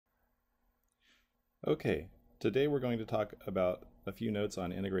Okay, today we're going to talk about a few notes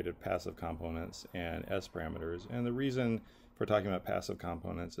on integrated passive components and S parameters. And the reason for talking about passive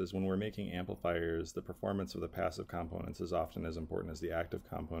components is when we're making amplifiers, the performance of the passive components is often as important as the active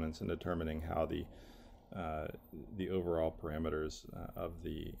components in determining how the overall parameters of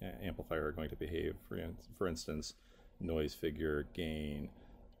the amplifier are going to behave. For instance, noise figure, gain,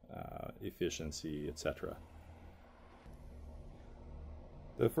 efficiency, etc.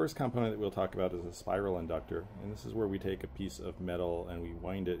 The first component that we'll talk about is a spiral inductor, and this is where we take a piece of metal and we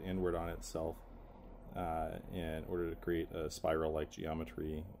wind it inward on itself in order to create a spiral-like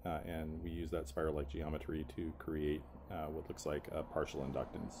geometry, and we use that spiral-like geometry to create what looks like a partial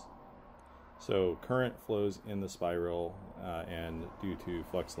inductance. So current flows in the spiral, and due to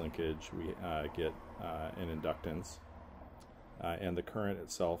flux linkage we get an inductance, and the current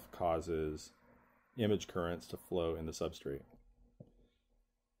itself causes image currents to flow in the substrate.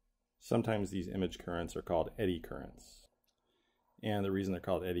 Sometimes these image currents are called eddy currents. And the reason they're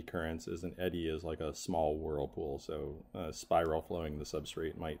called eddy currents is an eddy is like a small whirlpool. So a spiral flowing the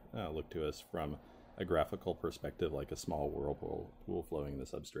substrate might look to us from a graphical perspective like a small whirlpool flowing the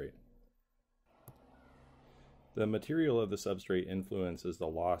substrate. The material of the substrate influences the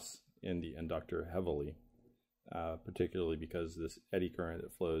loss in the inductor heavily, particularly because this eddy current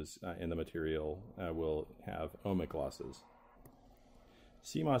that flows in the material will have ohmic losses.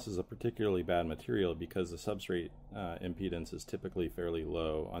 CMOS is a particularly bad material because the substrate impedance is typically fairly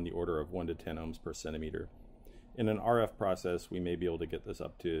low, on the order of 1 to 10 ohms per centimeter. In an RF process, we may be able to get this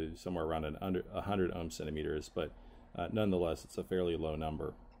up to somewhere around 100 ohm centimeters, but nonetheless, it's a fairly low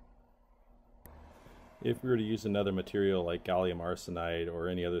number. If we were to use another material like gallium arsenide or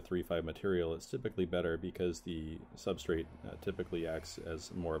any other 3,5 material, it's typically better because the substrate typically acts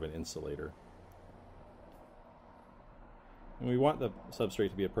as more of an insulator. And we want the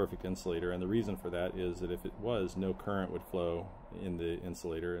substrate to be a perfect insulator, and the reason for that is that if it was, no current would flow in the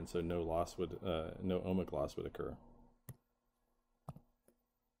insulator, and so no ohmic loss would occur.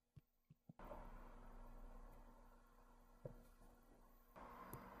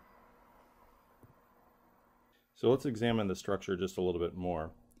 So let's examine the structure just a little bit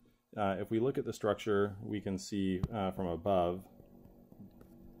more. If we look at the structure, we can see from above,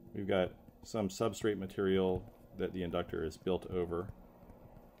 we've got some substrate material that the inductor is built over,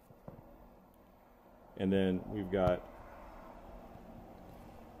 and then we've got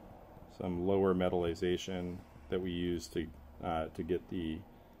some lower metallization that we use to get the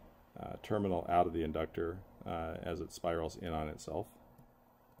terminal out of the inductor as it spirals in on itself.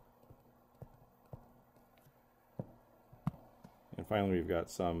 And finally, we've got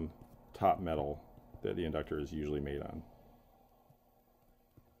some top metal that the inductor is usually made on.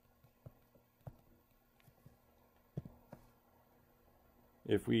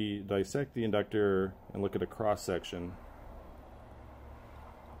 If we dissect the inductor and look at a cross section,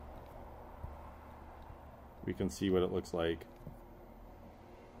 we can see what it looks like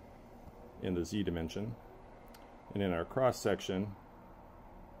in the Z dimension. And in our cross section,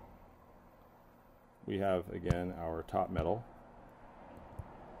 we have again our top metal.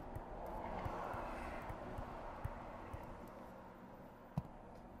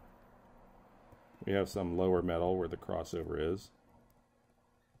 We have some lower metal where the crossover is.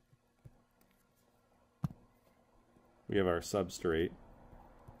 We have our substrate,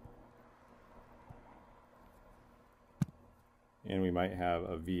 and we might have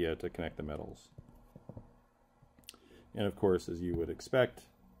a via to connect the metals. And of course, as you would expect,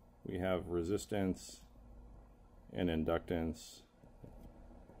 we have resistance and inductance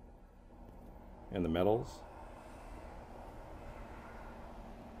in the metals,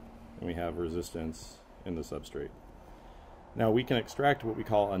 and we have resistance in the substrate. Now we can extract what we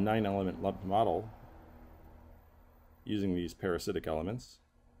call a 9-element lumped model using these parasitic elements,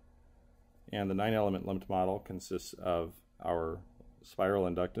 and the 9-element lumped model consists of our spiral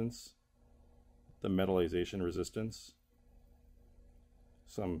inductance, the metallization resistance,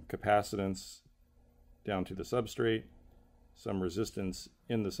 some capacitance down to the substrate, some resistance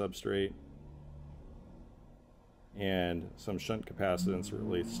in the substrate, and some shunt capacitance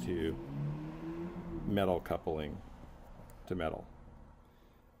relates to metal coupling to metal.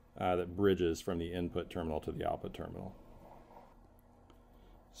 That bridges from the input terminal to the output terminal.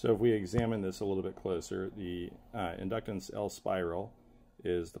 So if we examine this a little bit closer, the inductance L spiral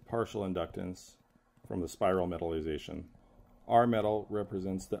is the partial inductance from the spiral metallization. R metal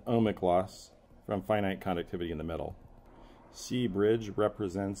represents the ohmic loss from finite conductivity in the metal. C bridge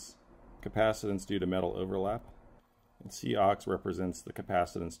represents capacitance due to metal overlap, and C aux represents the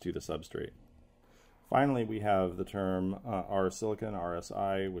capacitance to the substrate. Finally, we have the term R silicon,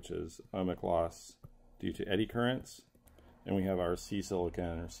 RSI, which is ohmic loss due to eddy currents. And we have our C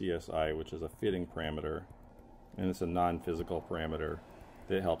silicon, or CSI, which is a fitting parameter, and it's a non-physical parameter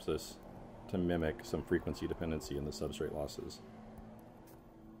that helps us to mimic some frequency dependency in the substrate losses.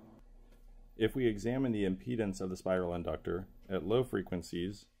 If we examine the impedance of the spiral inductor at low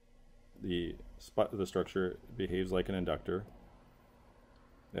frequencies, the structure behaves like an inductor.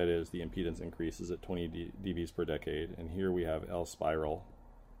 That is, the impedance increases at 20 dBs per decade, and here we have L spiral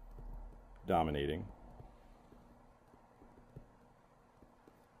dominating.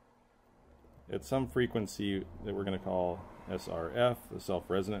 At some frequency that we're going to call SRF, the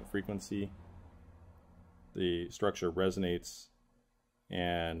self-resonant frequency, the structure resonates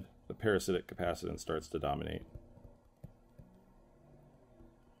and the parasitic capacitance starts to dominate.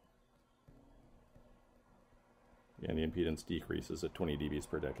 And the impedance decreases at 20 dBs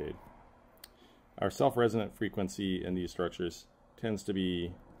per decade. Our self-resonant frequency in these structures tends to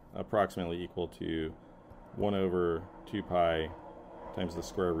be approximately equal to 1 over 2 pi times the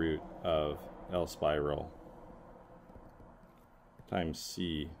square root of L spiral times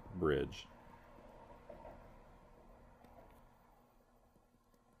C bridge.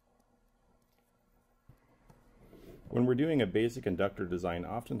 When we're doing a basic inductor design,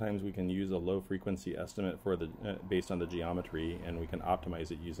 oftentimes we can use a low frequency estimate for the based on the geometry, and we can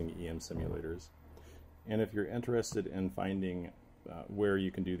optimize it using EM simulators. And if you're interested in finding where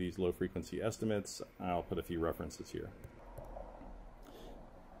you can do these low frequency estimates, I'll put a few references here.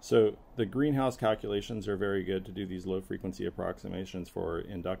 So the greenhouse calculations are very good to do these low frequency approximations for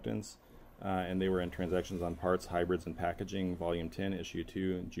inductance, and they were in Transactions on Parts, Hybrids, and Packaging, Volume 10, Issue 2,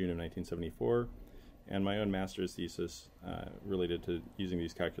 in June of 1974. And my own master's thesis related to using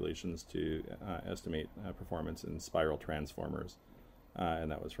these calculations to estimate performance in spiral transformers, and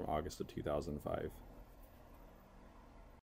that was from August of 2005.